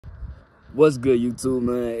What's good, YouTube,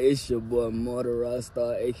 man? It's your boy, Motor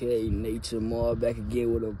Rockstar, aka Nature Mar, back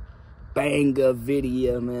again with a banger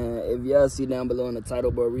video, man. If y'all see down below in the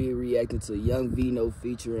title, bro, we reacting to Young Vino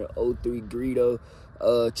featuring 03 Greedo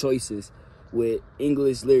choices with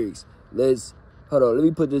English lyrics. Hold on, let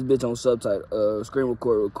me put this bitch on subtitle, screen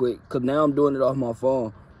record real quick, because now I'm doing it off my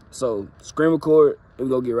phone. So, screen record, and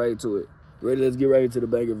we're going to get right into it. Ready? Let's get right into the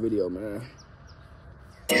banger video, man.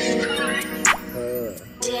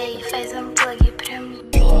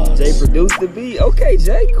 Jay produced the beat. Okay,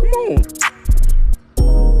 Jay, come on.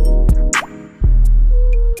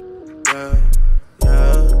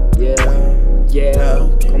 Yeah,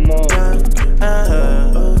 come on.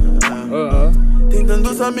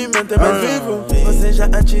 Tentando só me manter mais vivo. Você já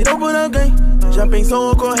atirou por alguém? Já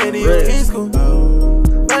pensou em correr e o risco?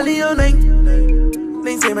 Vale ou nem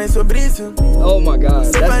sei mais sobre isso. Oh my God.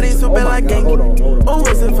 Você faz isso pela gang. Ou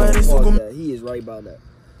você faz isso com... He is right about that.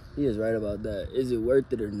 He is right about that. Is it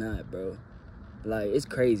worth it or not, bro? Like, it's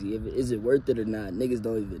crazy. Is it worth it or not? Niggas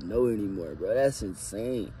don't even know anymore, bro. That's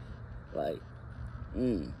insane. Like,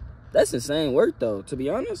 that's insane work, though, to be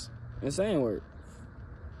honest. Insane work.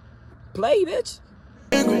 Play, bitch.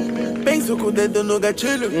 Penso com o dedo no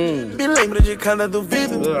gatilho. Me lembro de cada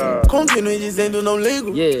duvido. Continue dizendo não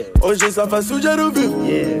ligo. Hoje só faço de ao vivo.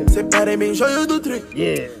 Separei bem joio do trigo.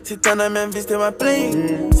 Se tá na minha vista eu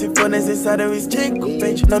aplico. Se for necessário eu estico.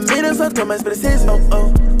 Pente na mira só tô mais preciso.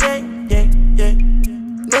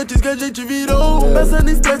 Noites que a gente virou. Passando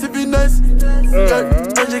estresse e finesse.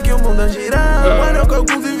 Hoje que o mundo a girar. Mano com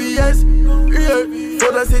alguns enviés.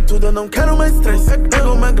 Foda-se tudo, eu não quero mais stress.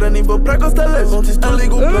 Pego uma grana e vou pra Costa Leste. Ontem eu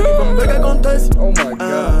ligo o plug e vamos ver o que acontece. Oh my God.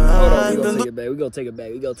 Hold on, we gonna take it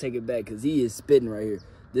back. We gonna take it back because he is spitting right here.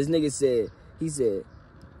 This nigga said,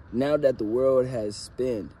 now that the world has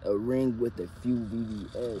spent a ring with a few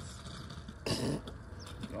VVS.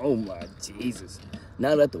 Oh my Jesus.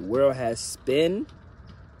 Now that the world has spent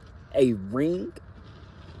a ring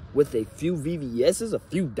with a few VVS's, a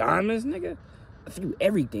few diamonds, nigga. A few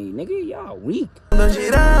everything, nigga. Y'all weak.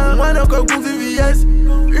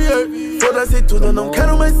 Foda-se tudo, eu não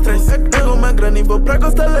quero mais stress. Pego uma grana e vou pra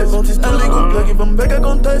Costa Leste. Ontem eu ligo o plug e vamos ver o que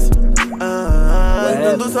acontece.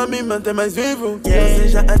 Tentando só me manter mais vivo. Você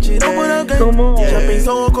já atirou por alguém? Já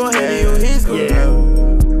pensou em correr e o risco?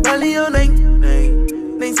 Vale ou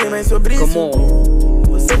nem sei mais sobre isso.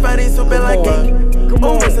 Você faz isso pela gang.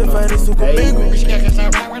 Ou você faz isso comigo?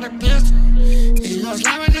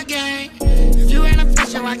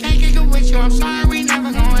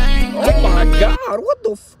 Oh my God, what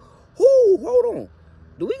the f... hold on.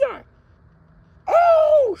 Do we got...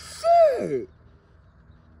 Oh, shit.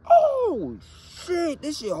 Oh, shit,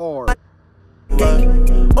 this shit hard.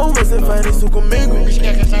 Ou você faz isso comigo?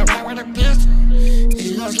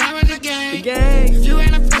 The gang. If you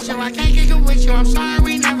ain't official, I can't kick it with you. I'm sorry,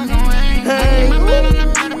 we never gonna hang. My mind on the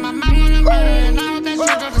murder, my mind on the murder, and all that shit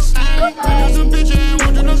are the same. There's a bitch and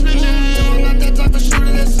won't do no snitching. I'm not that type of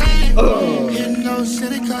shooter that's same. Hitting those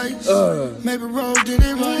city kites. Maybe roll did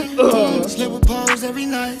it right. Slip with pose every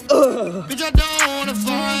night. Bitch, I don't wanna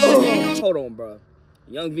fall. Hold on, bro.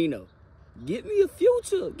 Young Vino, give me a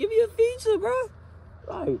future. Give me a feature, bro.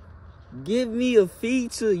 Like, give me a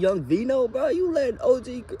feature, Young Vino, bro. You let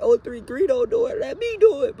 03 Greedo do it. Let me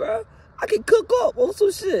do it, bro. I can cook up on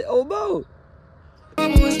some shit. Oh, bro.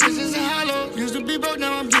 Used to be broke,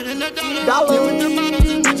 now I'm getting the dollar.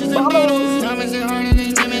 Diamonds and harder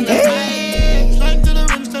than them in the bank. Straight to the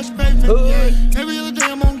rim, touch pavement. Every other day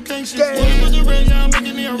I'm on gangsta. When was the rain, now I'm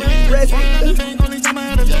making me a red. One of the things, only time I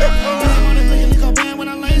had a flag. Only thing in the car band when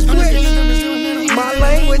I lay. My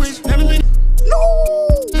language. No!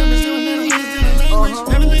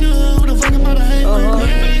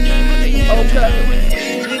 Okay.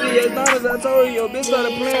 GTA dollars, I told you, your bitch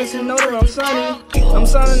started playing, she know that I'm signing. I'm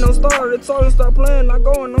signing no star, they told her stop playing, not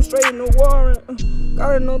going, I'm straight in the warrant.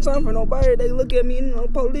 Got it, no time for nobody, they look at me and no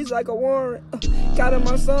police like a warrant. Got in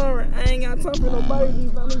my siren, I ain't got time for nobody,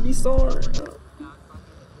 these money be soaring.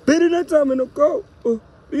 Better that time in the coat,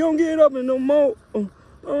 we don't get up in no more.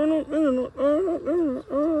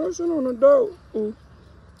 Shit on the door.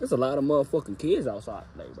 There's a lot of motherfucking kids outside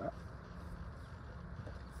today, bro.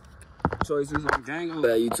 Choices on gang on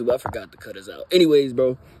YouTube. I forgot to cut us out. Anyways,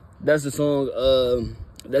 bro, that's the song.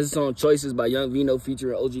 That's the song "Choices" by Young Vino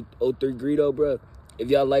featuring 03 Greedo, bro. If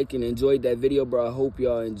y'all like and enjoyed that video, bro, I hope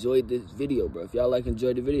y'all enjoyed this video, bro. If y'all like and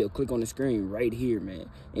enjoyed the video, click on the screen right here, man,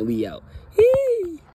 and we out.